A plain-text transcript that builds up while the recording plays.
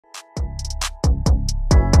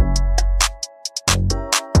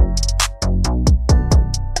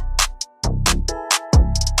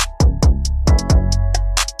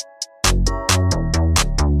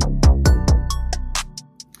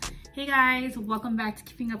Hey guys, welcome back to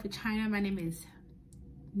Keeping Up with Chyna. My name is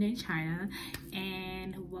Nenchynav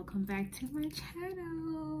and welcome back to my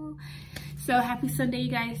channel. So happy Sunday, you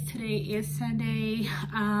guys. Today is Sunday.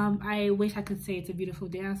 I wish I could say it's a beautiful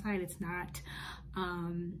day outside. It's not.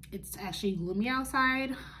 It's actually gloomy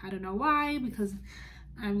outside. I don't know why, because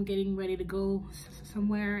I'm getting ready to go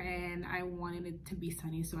somewhere and I wanted it to be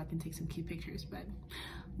sunny so I can take some cute pictures, but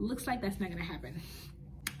looks like that's not gonna happen.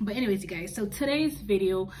 But anyways, you guys, so today's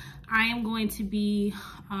video I am going to be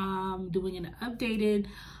doing an updated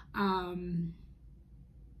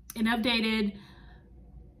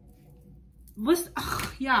what's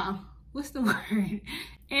the word,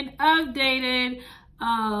 an updated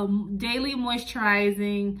daily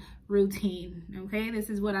moisturizing routine. Okay, this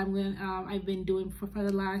is what I've been doing for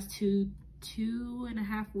the last two and a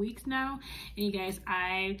half weeks now, and you guys,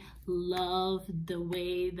 I love the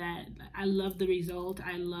way that I love the result.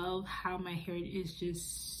 I love how my hair is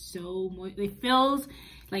just so moist. It feels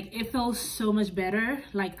so much better.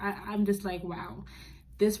 Like I'm just like, wow,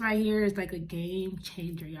 this right here is like a game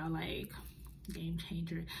changer, y'all. Like game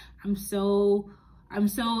changer. I'm so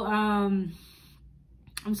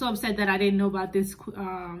upset that I didn't know about this quick.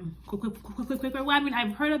 Well, I mean,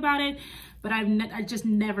 I've heard about it, but I just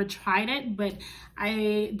never tried it. But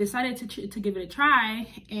I decided to give it a try,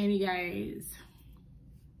 and you guys.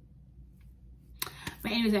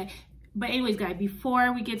 But anyways, guys,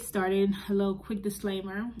 before we get started, a little quick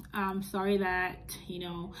disclaimer. I'm sorry that, you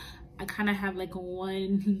know, I kind of have like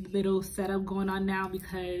one little setup going on now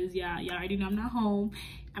because y'all already know I'm not home.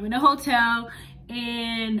 I'm in a hotel,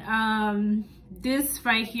 and this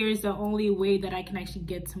right here is the only way that I can actually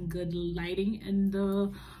get some good lighting in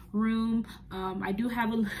the room. I do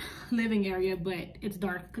have a living area, but it's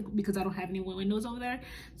dark because I don't have any windows over there,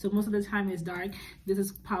 so most of the time it's dark. This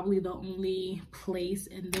is probably the only place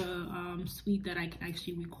in the suite that I can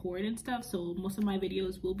actually record and stuff, so most of my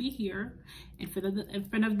videos will be here in front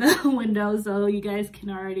of the window, so you guys can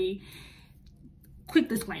already. Quick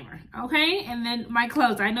disclaimer, okay? And then my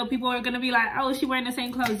clothes. I know people are gonna be like, oh, she wearing the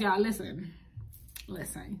same clothes. Y'all, listen,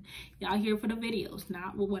 y'all here for the videos,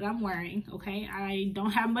 not what I'm wearing, okay? I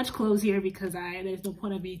don't have much clothes here because there's no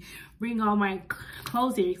point of me bringing all my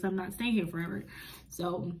clothes here because I'm not staying here forever.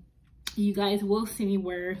 So you guys will see me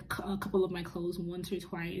wear a couple of my clothes once or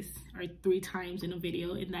twice or 3 times in a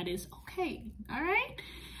video, and that is okay, all right?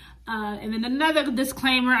 And then another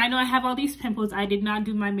disclaimer, I know I have all these pimples. I did not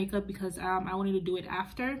do my makeup because I wanted to do it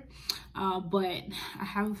after, but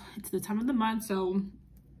it's the time of the month, so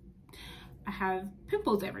I have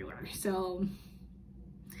pimples everywhere. So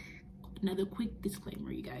another quick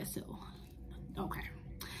disclaimer, you guys. So okay,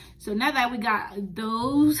 so now that we got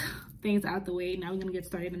those things out the way, now we're gonna get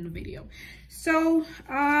started in the video. So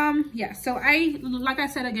yeah, so like I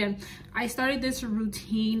said again, I started this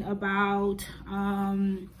routine about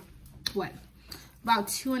about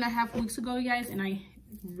 2.5 weeks ago, you guys, and I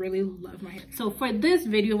really love my hair. So for this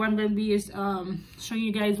video, what I'm going to be is showing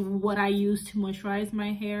you guys what I use to moisturize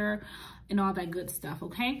my hair and all that good stuff,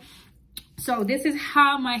 okay? So this is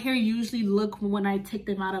how my hair usually look when I take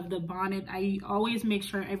them out of the bonnet. I always make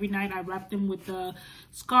sure every night I wrap them with the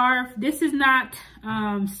scarf. This is not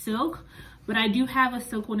silk, but I do have a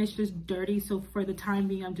silk one. It's just dirty, so for the time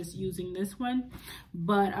being I'm just using this one.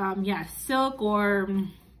 But yeah, silk or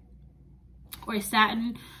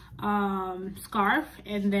satin scarf,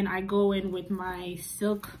 and then I go in with my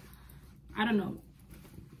silk,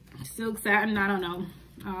 silk satin,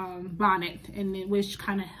 bonnet, and then which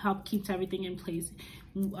kind of keeps everything in place,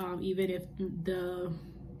 even if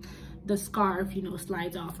the scarf, you know,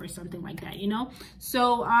 slides off or something like that, you know.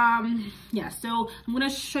 So yeah, so I'm gonna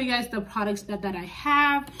show you guys the products that I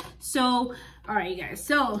have. So all right, you guys,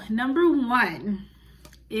 so number 1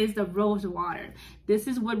 is the rose water. This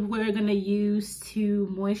is what we're gonna use to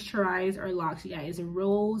moisturize our locks, you guys.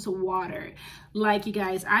 Rose water. Like, you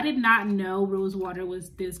guys, I did not know rose water was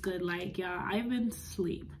this good. Like, yeah, I've been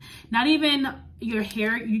asleep. Not even your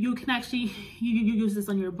hair, you can actually you use this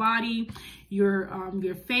on your body, your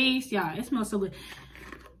face. Yeah, it smells so good.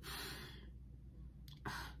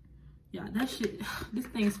 Yeah, this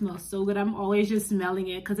thing smells so good. I'm always just smelling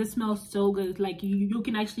it because it smells so good. Like, you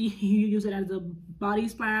can actually use it as a body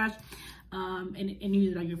splash, and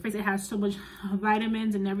use it on your face. It has so much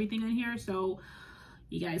vitamins and everything in here. So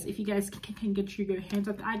you guys, if you guys can get your hands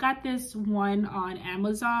up, I got this one on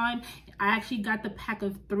Amazon. I actually got the pack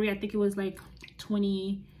of 3. I think it was like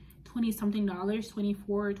 $20 something, $24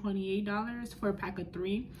 or $28 for a pack of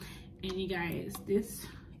 3. And you guys, this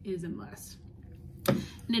is a must. And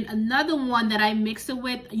then another one that I mix it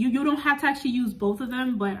with, you don't have to actually use both of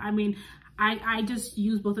them, but I mean, I just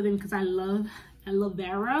use both of them because I love aloe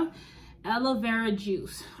vera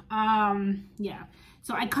juice. Yeah,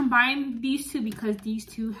 so I combined these two because these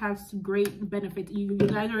two have some great benefits. You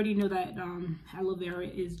guys already know that aloe vera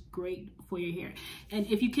is great for your hair, and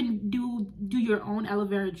if you can do your own aloe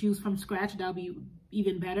vera juice from scratch, that'll be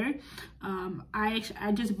even better. I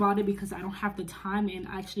just bought it because I don't have the time, and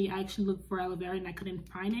I actually looked for aloe vera and I couldn't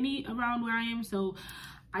find any around where I am, so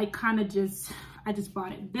I just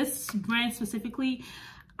bought it. This brand specifically,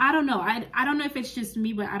 I don't know. I don't know if it's just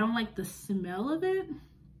me, but I don't like the smell of it.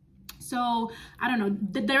 So I don't know.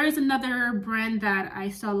 There is another brand that I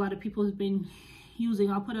saw a lot of people have been using.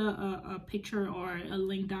 I'll put a picture or a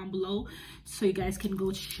link down below so you guys can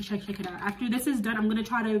go check it out. After this is done, I'm gonna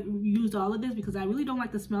try to use all of this because I really don't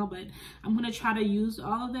like the smell, but I'm gonna try to use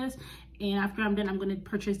all of this, and after I'm done, I'm gonna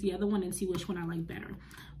purchase the other one and see which one I like better.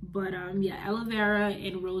 But yeah, aloe vera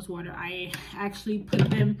and rose water, I actually put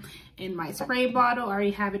them in my spray bottle. I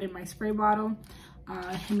already have it in my spray bottle.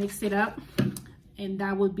 Mix it up, and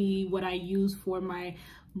that would be what I use for my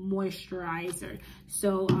moisturizer.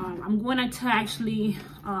 So I'm going to actually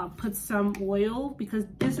put some oil because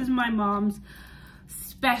this is my mom's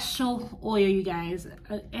special oil, you guys.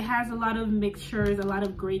 It has a lot of mixtures, a lot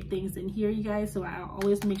of great things in here, you guys, so I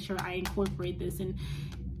always make sure I incorporate this in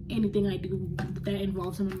anything I do that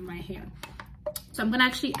involves some of my hair. So I'm gonna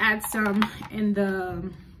actually add some in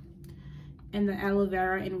the aloe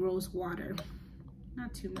vera and rose water.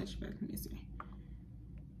 Not too much, but let me see.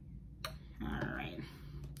 All right,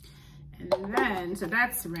 and then so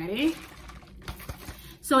that's ready.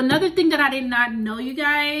 So another thing that I did not know, you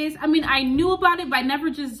guys, I mean, I knew about it, but I never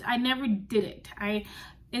did it.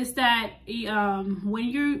 Is that when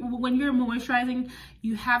you're moisturizing,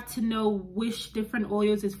 you have to know which different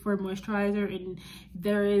oils is for moisturizer, and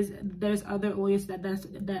there's other oils that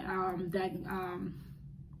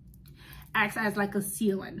acts as like a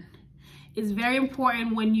sealant. It's very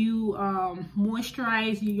important when you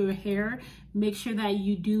moisturize your hair, make sure that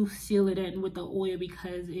you do seal it in with the oil,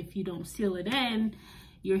 because if you don't seal it in,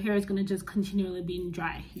 your hair is gonna just continually be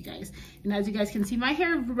dry, you guys. And as you guys can see, my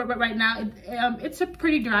hair right now, it's a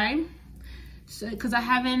pretty dry. So, cause I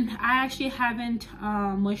actually haven't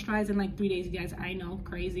moisturized in like 3 days, you guys. I know,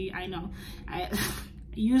 crazy, I know.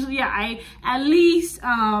 Usually I at least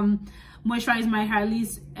moisturize my hair at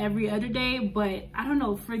least every other day, but I don't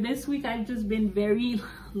know, for this week I've just been very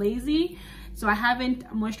lazy, so I haven't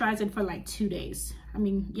moisturized it for like 2 days. I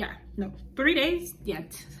mean, yeah, no, 3 days. Yeah,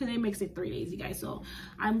 today makes it 3 days, you guys. So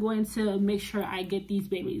I'm going to make sure I get these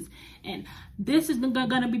babies, and this is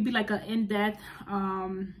gonna be like an in-depth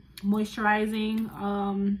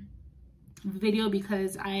moisturizing video,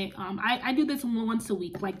 because I do this once a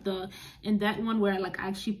week, like in that one where I like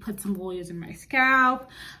actually put some oils in my scalp.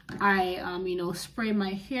 I you know, spray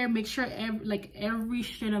my hair, make sure every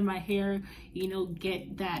strand of my hair, you know,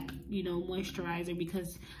 get that, you know, moisturizer,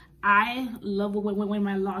 because I love when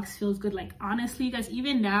my locks feels good. Like, honestly, you guys,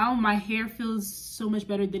 even now my hair feels so much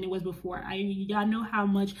better than it was before. Y'all know how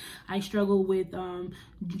much I struggle with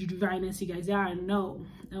dryness, you guys. Y'all know,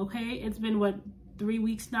 okay? It's been what, 3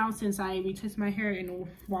 weeks now since I retouched my hair and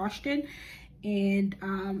washed it, and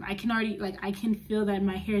I can already, like, I can feel that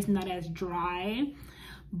my hair is not as dry,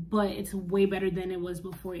 but it's way better than it was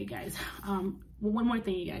before, you guys. One more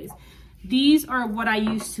thing, you guys, these are what I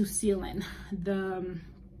use to seal in: the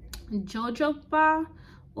jojoba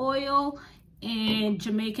oil and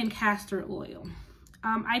Jamaican castor oil.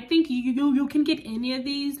 I think you can get any of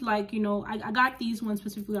these, like, you know, I got these ones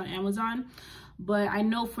specifically on Amazon, but I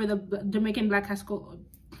know for the Jamaican black castor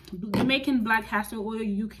oil,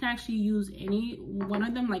 you can actually use any one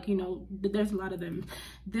of them. Like, you know, there's a lot of them.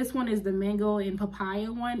 This one is the mango and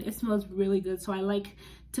papaya one. It smells really good, so I like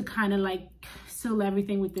to kind of like seal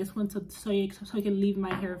everything with this one, so you can leave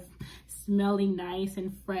my hair smelling nice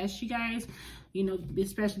and fresh, you guys. You know,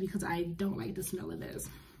 especially because I don't like the smell of this.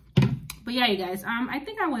 But yeah, you guys, I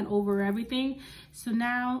think I went over everything, so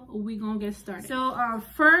now we're gonna get started. So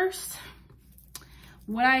first,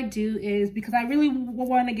 what I do is, because I really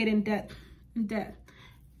want to get in depth,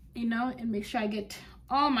 you know, and make sure I get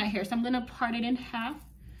all my hair, so I'm gonna part it in half.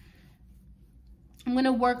 I'm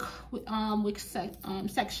gonna work with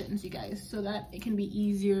sections, you guys, so that it can be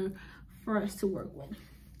easier for us to work with.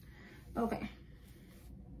 Okay,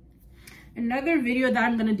 another video that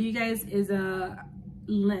I'm gonna do, you guys, is a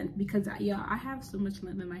length, because yeah, I have so much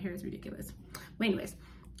length in my hair, it's ridiculous. But anyways,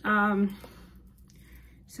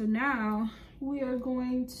 so now we are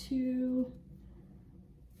going to,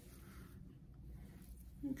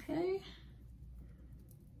 okay,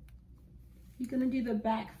 you're gonna do the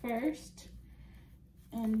back first,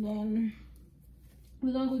 and then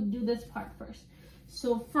we're gonna do this part first.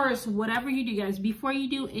 So first, whatever you do, guys, before you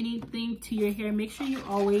do anything to your hair, make sure you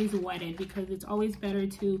always wet it, because it's always better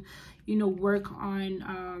to, you know, work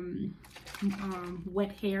on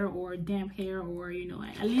wet hair or damp hair, or, you know,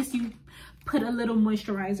 at least you put a little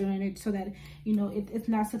moisturizer in it so that, you know, it's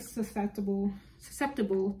not susceptible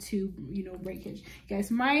to, you know, breakage. Guys,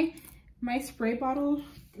 my spray bottle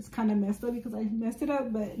is kind of messed up because I messed it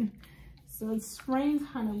up, but so it's spraying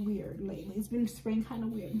kind of weird lately. It's been spraying kind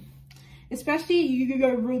of weird. Especially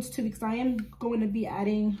your roots too, because I am going to be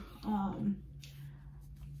adding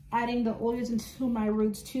the oils into my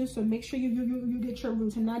roots too. So make sure you get your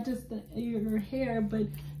roots, and not just your hair, but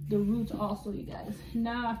the roots also, you guys.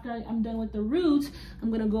 Now after I'm done with the roots, I'm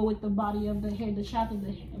gonna go with the body of the hair, the shaft of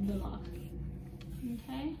the lock.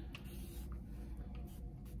 Okay.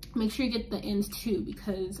 Make sure you get the ends too,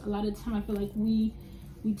 because a lot of time I feel like we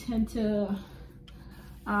tend to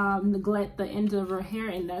neglect the ends of our hair,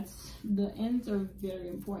 and the ends are very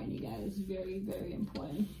important, you guys. Very, very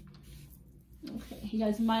important. Okay, you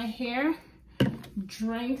guys, my hair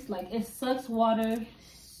drinks, like, it sucks water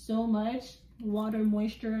so much, water,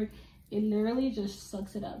 moisture, it literally just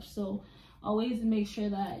sucks it up. So always make sure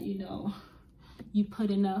that, you know, you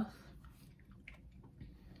put enough.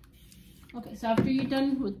 Okay, so after you're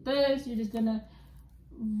done with this, you're just gonna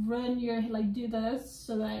run your, like, do this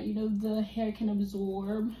so that, you know, the hair can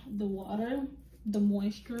absorb the water, the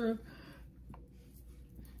moisture,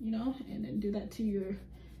 you know, and then do that to your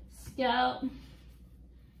scalp. And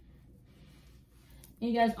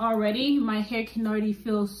you guys, already my hair can already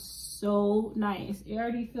feel so nice. It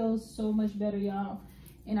already feels so much better, y'all,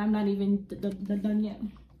 and I'm not even done yet.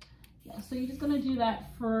 Yeah, so you're just gonna do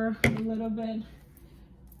that for a little bit.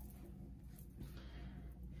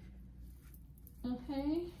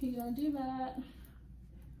 Okay, you're gonna do that,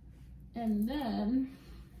 and then,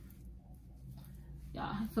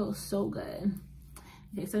 yeah, it feels so good.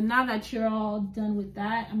 Okay, so now that you're all done with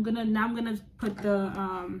that, I'm gonna put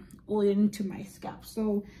the oil into my scalp.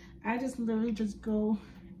 So I just literally just go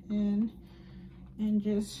in and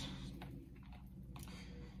just,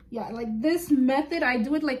 yeah, like this method, I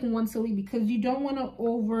do it like once a week, because you don't want to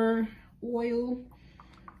over oil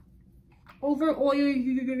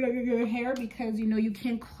your hair, because, you know, you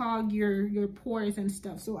can clog your pores and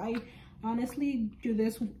stuff. So I honestly do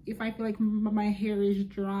this if I feel like my hair is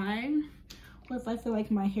dry, or if I feel like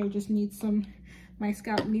my hair just needs my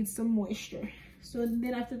scalp needs some moisture. So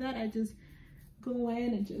then after that, I just go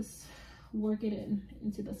in and just work it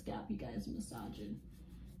into the scalp, you guys. Massage it.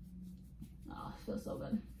 Oh, it feels so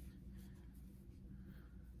good.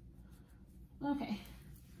 Okay.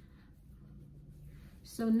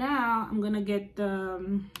 So now I'm gonna get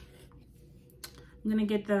the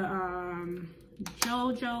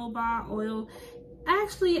jojoba oil.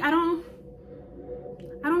 Actually,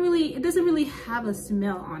 it doesn't really have a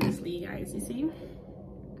smell, honestly, you guys, you see?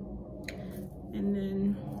 And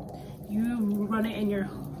then you run it in your,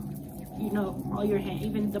 you know, all your hair,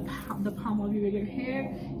 even the palm of your hair,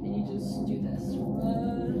 and you just do this.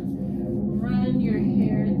 Run your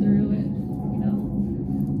hair through it, you know?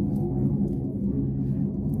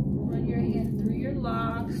 Run your hair through your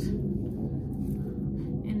locks.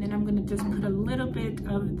 And then I'm gonna just put a little bit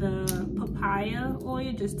of the papaya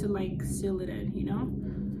oil just to, like, seal it in, you know?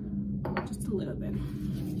 Just a little bit.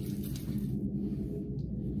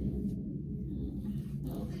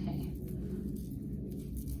 Okay.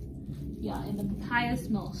 Yeah, and the papaya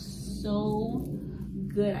smells so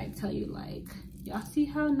good, I tell you. Like, y'all see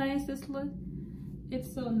how nice this looks?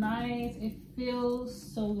 It's so nice. It feels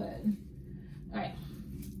so good. All right.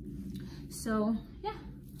 So yeah,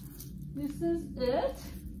 this is it.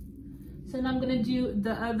 So now I'm gonna do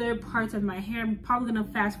the other parts of my hair. I'm probably gonna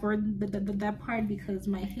fast forward that part, because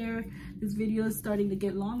my hair, this video is starting to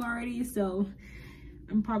get long already. So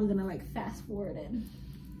I'm probably gonna, like, fast forward it.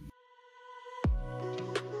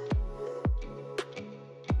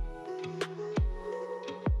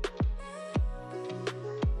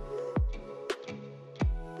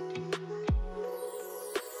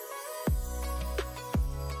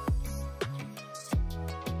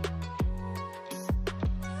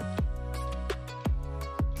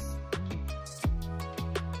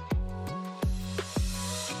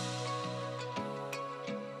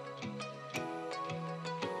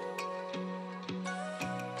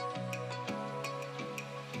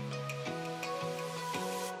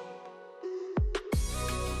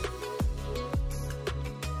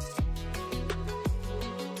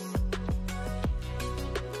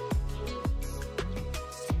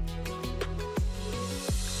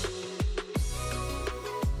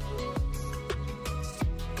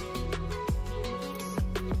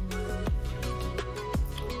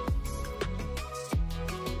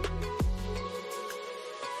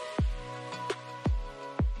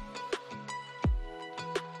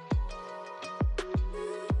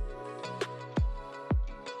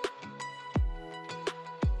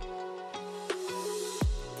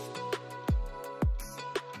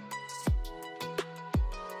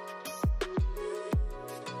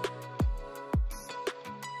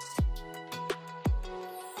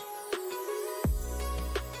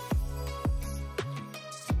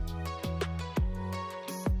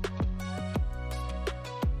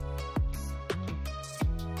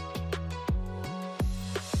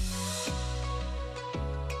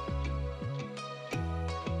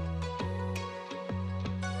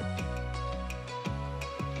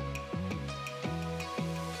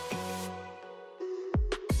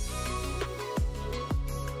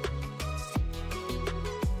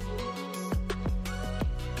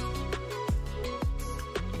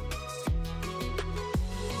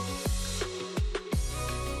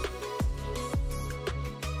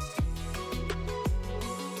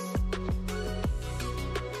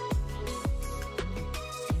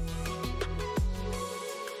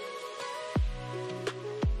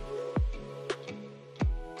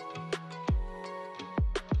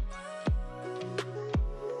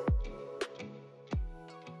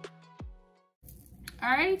 All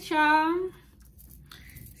right, y'all.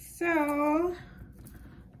 So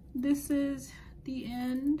this is the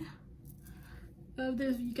end of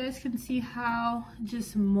this. You guys can see how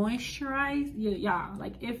just moisturized. Yeah,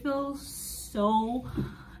 like it feels so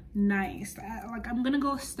nice. Like I'm gonna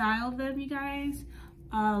go style them, you guys.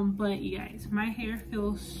 But you guys, my hair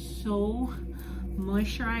feels so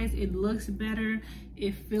moisturized. It looks better.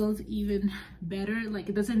 It feels even better. Like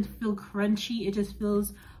it doesn't feel crunchy. It just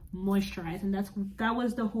feels moisturized, and that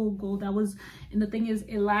was the whole goal. And the thing is,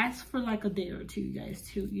 it lasts for like a day or two, you guys,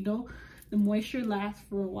 too. You know, the moisture lasts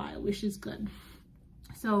for a while, which is good.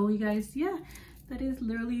 So you guys, yeah, that is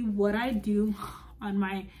literally what I do on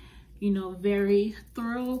my, you know, very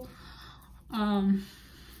thorough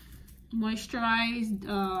moisturized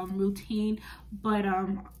routine. But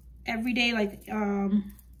every day, like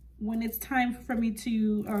when it's time for me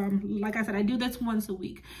to like I said, I do this once a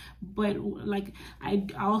week, but like I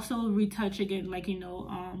also retouch again, like, you know,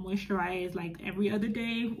 moisturize like every other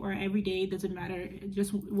day or every day, doesn't matter.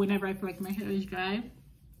 Just whenever I feel like my hair is dry,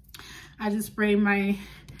 I just spray my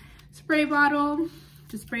spray bottle,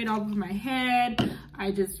 just spray it all over my head.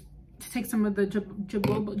 I just take some of the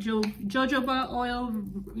jojoba oil,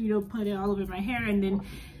 you know, put it all over my hair, and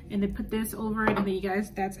then put this over it, and then you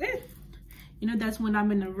guys, that's it. You know, that's when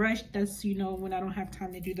I'm in a rush. That's, you know, when I don't have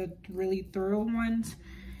time to do the really thorough ones,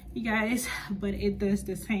 you guys. But it does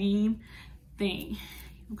the same thing.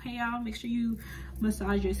 Okay, y'all, make sure you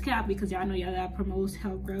massage your scalp, because y'all know y'all that promotes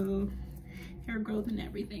hair growth and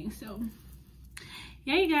everything. So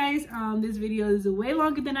yeah, you guys, this video is way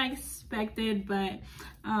longer than I expected, but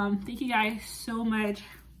thank you guys so much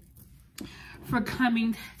for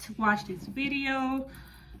coming to watch this video.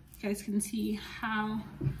 You guys can see how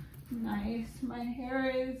nice my hair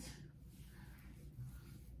is.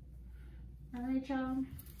 All right,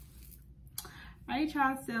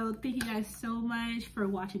 y'all, so thank you guys so much for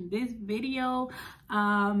watching this video.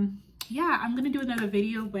 Yeah, I'm gonna do another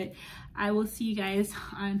video, but I will see you guys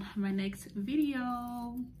on my next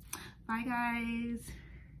video. Bye, guys.